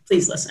you.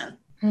 Please listen.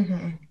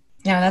 Mm-hmm.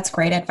 Yeah, that's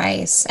great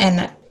advice.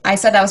 And I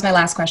said that was my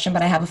last question,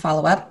 but I have a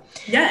follow-up.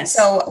 Yes.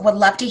 So would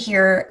love to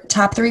hear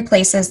top 3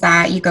 places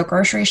that you go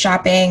grocery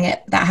shopping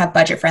that have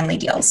budget-friendly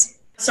deals.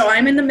 So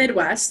I'm in the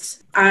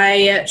Midwest.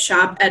 I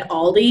shop at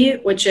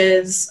Aldi, which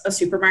is a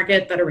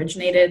supermarket that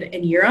originated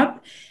in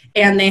Europe,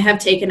 and they have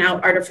taken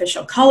out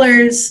artificial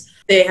colors.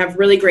 They have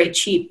really great,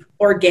 cheap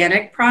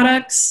organic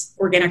products,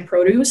 organic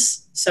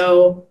produce.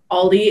 So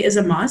Aldi is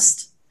a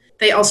must.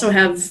 They also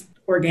have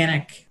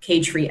organic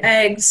cage-free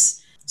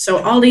eggs.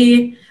 So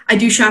Aldi, I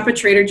do shop at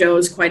Trader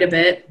Joe's quite a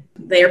bit.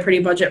 They are pretty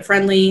budget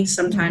friendly.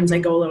 Sometimes I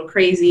go a little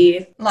crazy.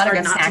 A lot of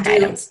good snack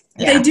items.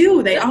 Yeah. They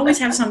do. They always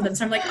have something.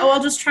 So I'm like, oh,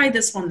 I'll just try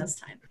this one this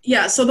time.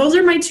 Yeah. So those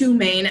are my 2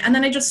 main. And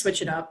then I just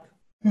switch it up.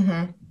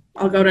 Mm-hmm.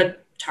 I'll go to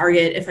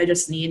Target if I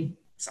just need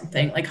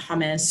something like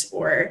hummus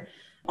or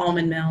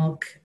almond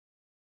milk.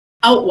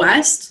 Out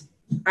west,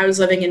 I was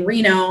living in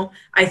Reno.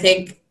 I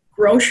think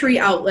Grocery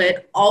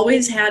Outlet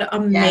always had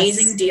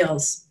amazing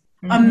deals.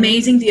 Mm-hmm.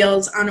 Amazing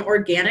deals on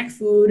organic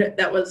food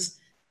that was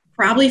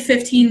probably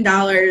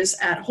 $15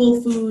 at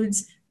Whole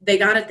Foods. They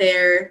got it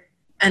there,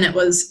 and it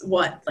was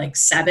like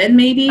 7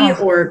 maybe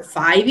or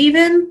 5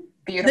 even.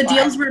 Beautiful. The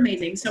deals were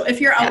amazing. So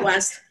if you're out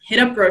west, hit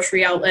up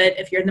Grocery Outlet.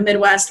 If you're in the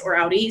Midwest or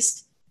out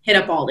east, hit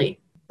up Aldi.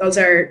 Those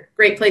are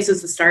great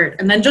places to start,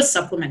 and then just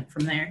supplement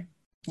from there.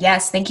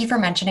 Yes, thank you for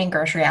mentioning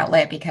Grocery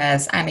Outlet,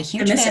 because I'm a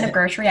huge fan of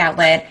Grocery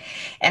Outlet,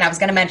 and I was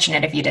going to mention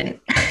it if you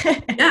didn't.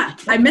 Yeah,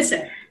 I miss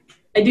it.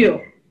 I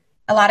do.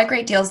 A lot of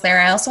great deals there.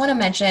 I also want to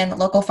mention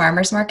local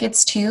farmers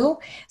markets too.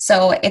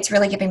 So it's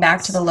really giving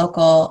back to the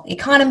local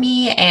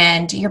economy,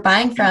 and you're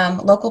buying from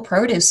local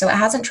produce. So it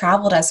hasn't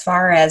traveled as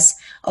far as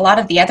a lot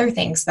of the other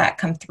things that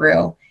come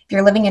through. If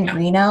you're living in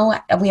Reno,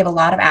 we have a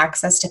lot of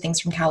access to things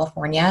from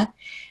California.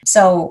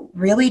 So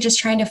really just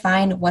trying to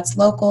find what's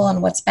local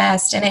and what's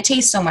best. And it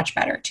tastes so much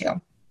better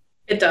too.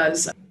 It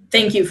does.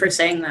 Thank you for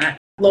saying that.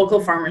 Local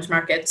farmers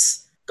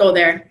markets, go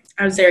there.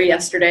 I was there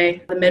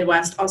yesterday. The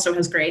Midwest also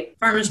has great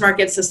farmers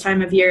markets this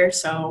time of year.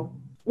 So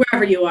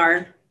wherever you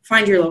are,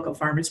 find your local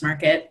farmers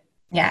market.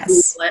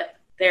 Yes. Google it.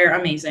 They're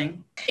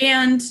amazing.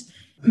 And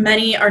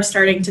many are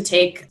starting to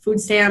take food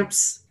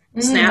stamps,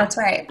 SNAP, that's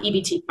right.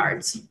 EBT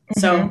cards. Mm-hmm.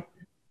 So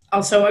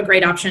also a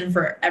great option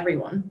for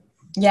everyone.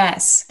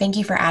 Yes. Thank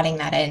you for adding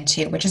that in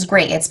too, which is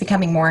great. It's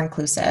becoming more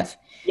inclusive.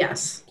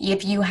 Yes.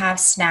 If you have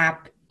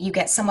SNAP, you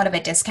get somewhat of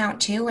a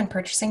discount too when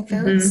purchasing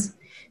foods. Mm-hmm.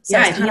 So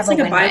yeah, it's like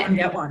a buy one,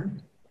 get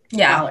one.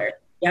 Yeah.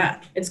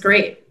 Yeah, it's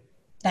great.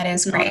 That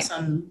is great.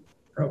 Awesome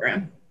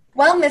program.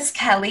 Well, Miss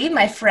Kelly,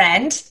 my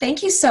friend,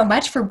 thank you so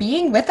much for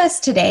being with us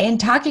today and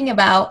talking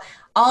about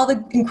all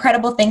the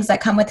incredible things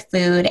that come with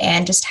food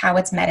and just how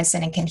it's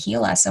medicine and can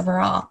heal us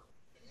overall.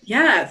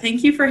 Yeah,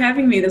 thank you for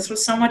having me. This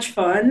was so much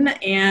fun,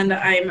 and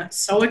I'm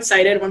so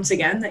excited once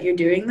again that you're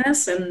doing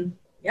this. And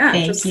yeah,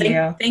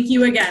 thank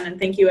you again, and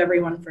thank you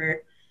everyone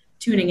for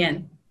tuning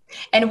in.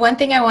 And one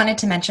thing I wanted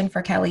to mention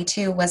for Kelly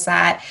too was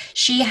that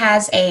she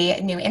has a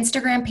new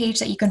Instagram page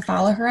that you can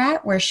follow her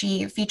at, where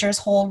she features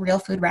whole real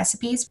food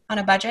recipes on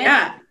a budget.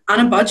 Yeah, on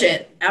a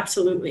budget,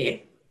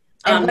 absolutely.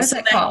 And what is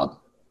it called?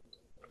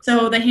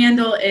 So the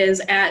handle is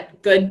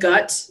at Good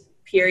Gut,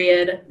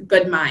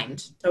 _Good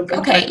Mind. So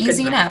okay,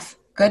 easy enough.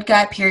 Good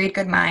Gut, period,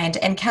 good mind.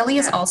 And Kelly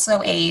is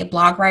also a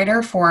blog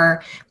writer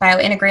for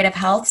Biointegrative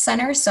Health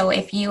Center. So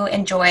if you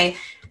enjoy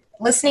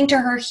listening to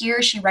her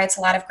here, she writes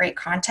a lot of great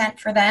content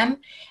for them,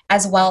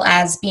 as well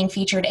as being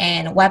featured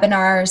in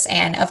webinars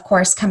and, of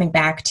course, coming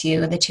back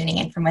to the Tuning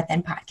In From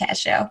Within podcast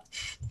show.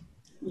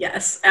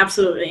 Yes,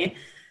 absolutely.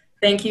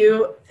 Thank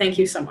you. Thank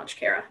you so much,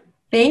 Kara.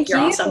 Thank you.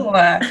 You're awesome.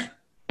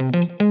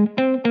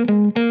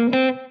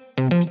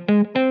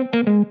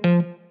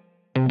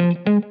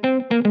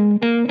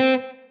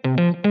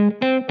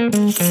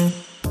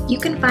 You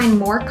can find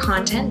more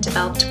content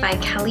developed by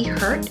Kelly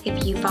Hurt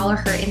if you follow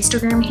her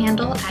Instagram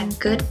handle at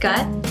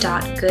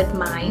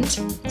goodgut.goodmind,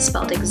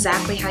 spelled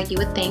exactly how you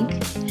would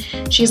think.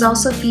 She's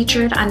also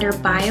featured under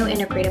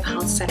Biointegrative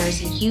Health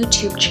Center's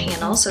YouTube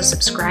channel, so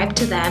subscribe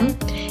to them,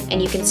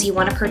 and you can see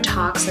one of her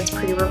talks that's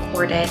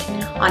pre-recorded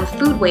on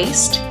food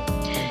waste.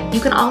 You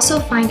can also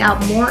find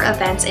out more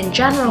events in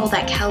general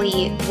that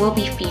Kelly will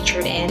be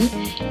featured in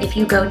if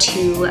you go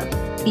to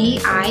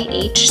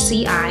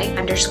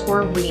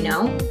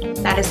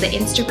BIHCI_Reno. That is the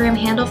Instagram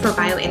handle for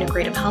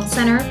Biointegrative Health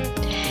Center.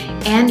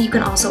 And you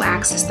can also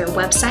access their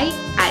website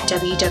at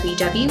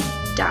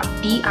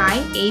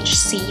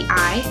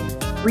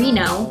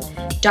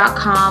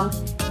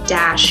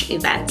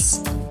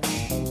www.bihcireno.com/events.